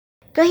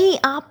कहीं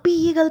आप भी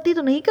ये गलती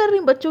तो नहीं कर रही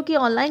बच्चों की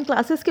ऑनलाइन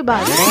क्लासेस के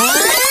बाद?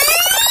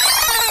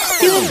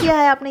 ट्यून किया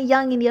है आपने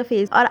यंग इंडिया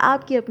फेस और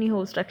आपकी अपनी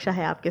होस्ट रक्षा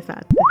है आपके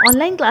साथ।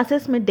 ऑनलाइन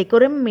क्लासेस में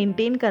डेकोरम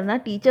मेंटेन करना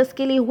टीचर्स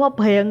के लिए हुआ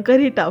भयंकर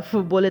ही टफ।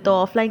 बोले तो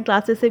ऑफलाइन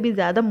क्लासेस से भी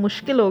ज्यादा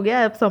मुश्किल हो गया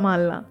है अब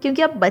संभालना,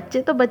 क्योंकि अब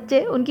बच्चे तो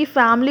बच्चे, उनकी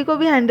फैमिली को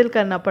भी हैंडल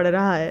करना पड़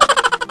रहा है।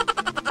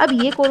 अब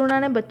ये कोरोना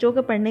ने बच्चों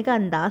के पढ़ने का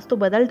अंदाज तो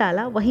बदल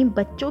डाला, वहीं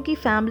बच्चों की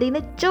फैमिली ने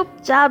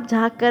चुपचाप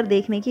झांक कर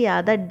देखने की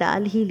आदत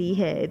डाल ही ली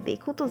है।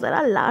 देखो तो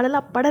जरा लाडला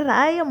पढ़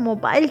रहा है या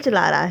मोबाइल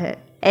चला रहा है।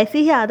 ऐसी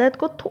ही आदत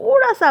को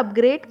थोड़ा सा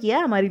अपग्रेड किया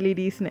हमारी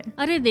लेडीज ने।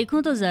 अरे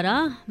देखो तो जरा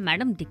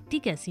मैडम दिखती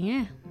कैसी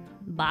हैं,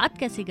 बात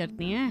कैसी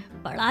करती हैं,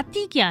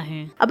 पढ़ाती क्या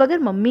हैं। अब अगर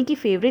मम्मी की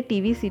फेवरेट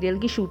टीवी सीरियल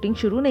की शूटिंग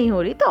शुरू नहीं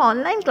हो रही तो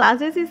ऑनलाइन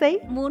क्लासेस ही सही।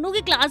 मोनू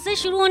की क्लासेस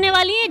शुरू होने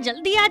वाली है,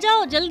 जल्दी आ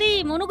जाओ,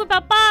 जल्दी मोनू के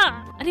पापा।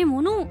 अरे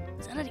मोनू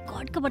जरा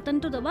रिकॉर्ड का बटन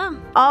तो दबा।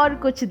 और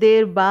कुछ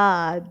देर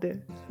बाद,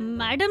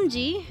 मैडम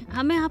जी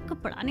हमें आपका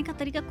पढ़ाने का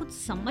तरीका कुछ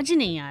समझ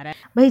नहीं आ रहा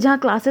है। भाई जहाँ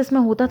क्लासेस में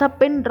होता था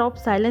पिन ड्रॉप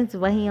साइलेंस,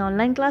 वहीं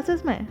ऑनलाइन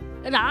क्लासेस में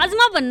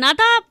राजमा बनना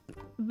था,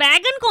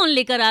 बैगन कौन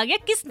लेकर आ गया,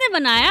 किसने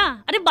बनाया।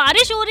 अरे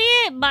बारिश हो रही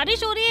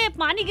है,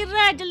 पानी गिर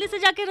रहा है, जल्दी से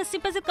जाके रस्सी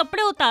पे से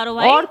कपड़े उतारो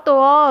भाई। और तो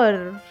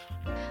और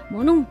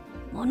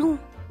मोनू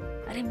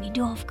अरे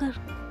वीडियो ऑफ कर,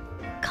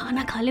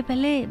 खाना खा ले,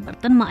 पहले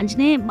बर्तन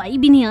मांजने, बाई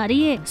भी नहीं आ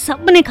रही है,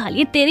 सब ने खा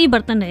लिए, तेरे ही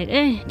बर्तन रह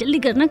गए, जल्दी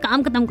करना,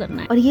 काम खत्म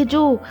करना है। और ये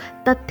जो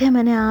तथ्य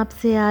मैंने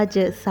आपसे आज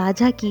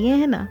साझा किए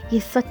हैं ना, ये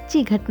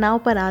सच्ची घटनाओं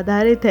पर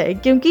आधारित है,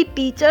 क्योंकि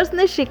टीचर्स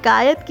ने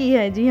शिकायत की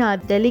है। जी हाँ,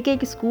 दिल्ली के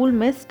एक स्कूल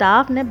में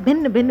स्टाफ ने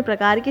भिन्न भिन्न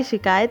प्रकार की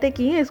शिकायतें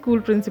की हैं स्कूल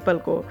प्रिंसिपल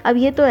को। अब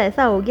ये तो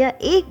ऐसा हो गया,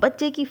 एक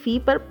बच्चे की फी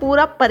पर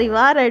पूरा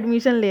परिवार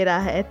एडमिशन ले रहा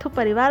है, तो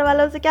परिवार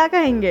वालों से क्या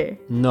कहेंगे?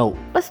 नो।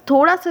 बस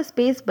थोड़ा सा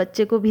स्पेस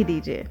बच्चे को भी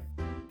दीजिए,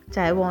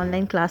 चाहे वो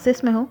ऑनलाइन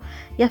क्लासेस में हो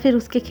या फिर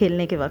उसके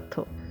खेलने के वक्त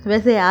हो।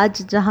 वैसे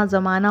आज जहां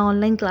जमाना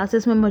ऑनलाइन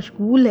क्लासेस में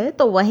मशगूल है,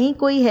 तो वहीं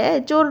कोई है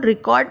जो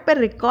रिकॉर्ड पर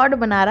रिकॉर्ड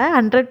बना रहा है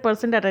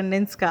 100%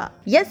 अटेंडेंस का।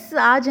 यस,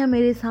 आज है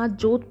मेरे साथ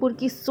जोधपुर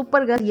की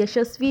सुपर गर्ल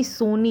यशस्वी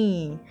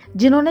सोनी,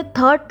 जिन्होंने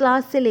 3rd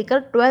क्लास से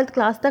लेकर 12th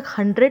क्लास तक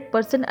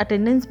 100%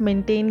 अटेंडेंस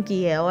मेंटेन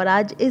की है, और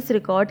आज इस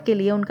रिकॉर्ड के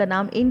लिए उनका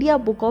नाम इंडिया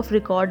बुक ऑफ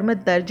रिकॉर्ड में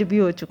दर्ज भी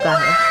हो चुका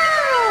है।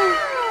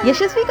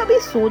 यशस्वी कभी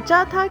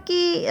सोचा था कि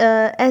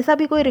ऐसा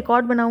भी कोई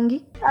रिकॉर्ड बनाऊंगी?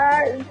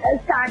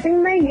 स्टार्टिंग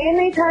में ये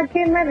नहीं था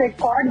कि मैं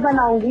रिकॉर्ड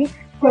बनाऊंगी,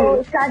 तो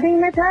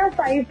स्टार्टिंग में था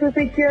 5 to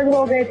 6 years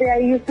हो गए थे।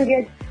 I used to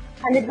get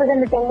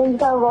 100% attendance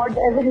का award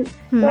every.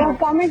 So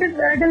coming to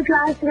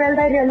class 12,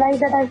 I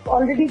realized that I've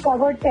already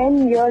covered 10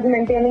 years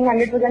maintaining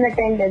 100%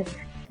 attendance.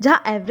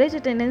 जहाँ एवरेज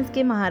अटेंडेंस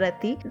की महारत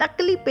थी,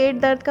 नकली पेट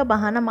दर्द का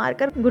बहाना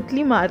मारकर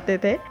गुठली मारते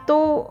थे, तो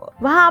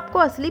वहाँ आपको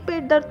असली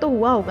पेट दर्द तो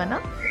हुआ होगा ना?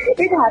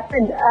 It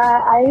happened.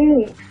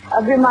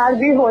 बीमार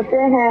भी होते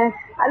हैं,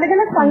 अलग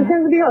अलग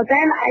फंक्शंस भी होते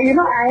हैं। You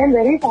know, I am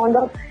very fond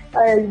of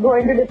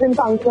going to different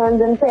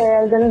functions and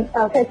fairs and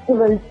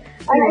festivals,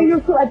 and I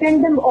used to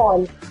attend them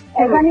all.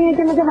 ऐसा नहीं है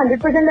कि मुझे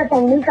 100%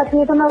 अटेंडेंस रखनी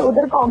है तो मैं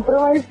उधर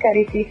कॉम्प्रोमाइज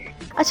करी थी।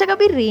 अच्छा,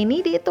 कभी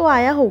रेनी डे तो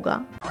आया होगा?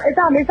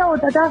 ऐसा हमेशा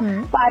होता था,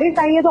 बारिश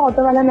आई है तो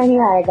ऑटो वाला नहीं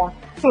आएगा,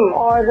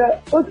 और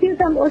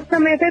उस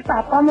समय पे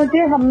पापा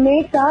मुझे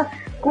हमेशा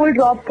स्कूल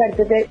ड्रॉप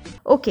करते थे।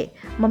 ओके,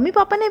 मम्मी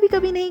पापा ने भी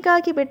कभी नहीं कहा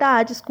कि बेटा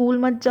आज स्कूल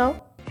मत जाओ?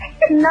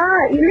 ना,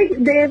 like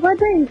they were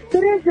the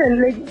inspiration,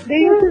 like they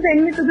used to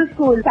send me to the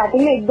school.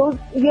 Starting में 1-2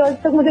 years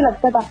तक मुझे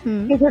लगता था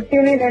कि छुट्टी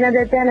नहीं लेना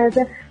देते हैं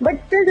ऐसे, but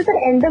still at the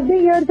end of the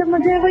year जब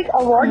मुझे वो एक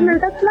अवार्ड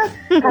मिलता था ना,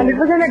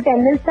 100%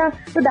 अटेंडेंस था,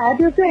 तो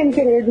that used to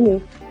encourage me.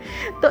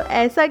 तो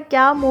ऐसा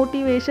क्या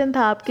मोटिवेशन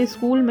था आपके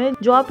स्कूल में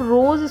जो आप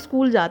रोज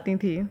स्कूल जाती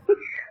थी?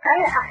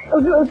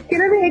 उसके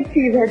लिए भी एक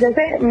चीज है,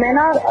 जैसे मैं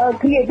ना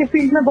क्रिएटिव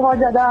फील्ड में बहुत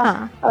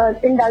ज्यादा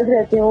इंडल्ज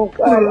रहती हूँ,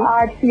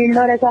 आर्ट फील्ड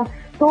और ऐसा,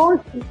 तो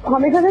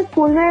हमेशा से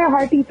स्कूल में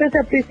हर टीचर से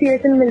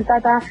अप्रिसिएशन मिलता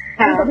था,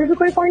 कभी भी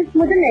कोई पॉइंट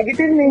मुझे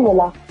नेगेटिव नहीं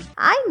मिला।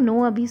 आई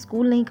नो अभी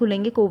स्कूल नहीं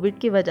खुलेंगे कोविड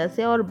की वजह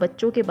से और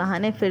बच्चों के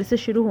बहाने फिर से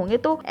शुरू होंगे,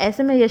 तो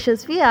ऐसे में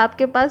यशस्वी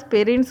आपके पास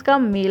पेरेंट्स का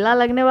मेला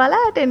लगने वाला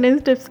है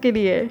अटेंडेंस टिप्स के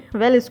लिए।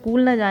 वेल,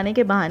 स्कूल न जाने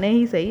के बहाने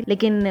ही सही,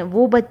 लेकिन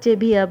वो बच्चे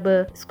भी अब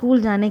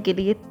स्कूल जाने के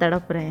लिए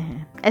तड़प रहे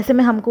हैं। ऐसे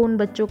में हमको उन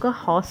बच्चों का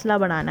हौसला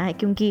बढ़ाना है,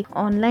 क्योंकि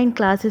ऑनलाइन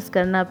क्लासेस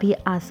करना भी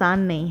आसान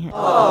नहीं है।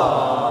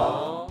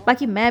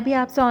 बाकी मैं भी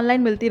आपसे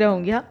ऑनलाइन मिलती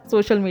रहूंगी, हाँ,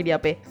 सोशल मीडिया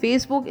पे,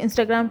 फेसबुक,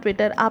 इंस्टाग्राम,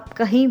 ट्विटर, आप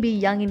कहीं भी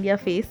यंग इंडिया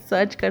फेस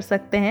सर्च कर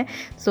सकते हैं।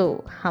 सो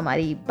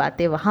हमारी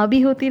बातें वहाँ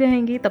भी होती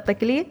रहेंगी। तब तक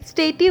के लिए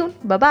स्टे ट्यून,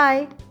 बाय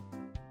बाय।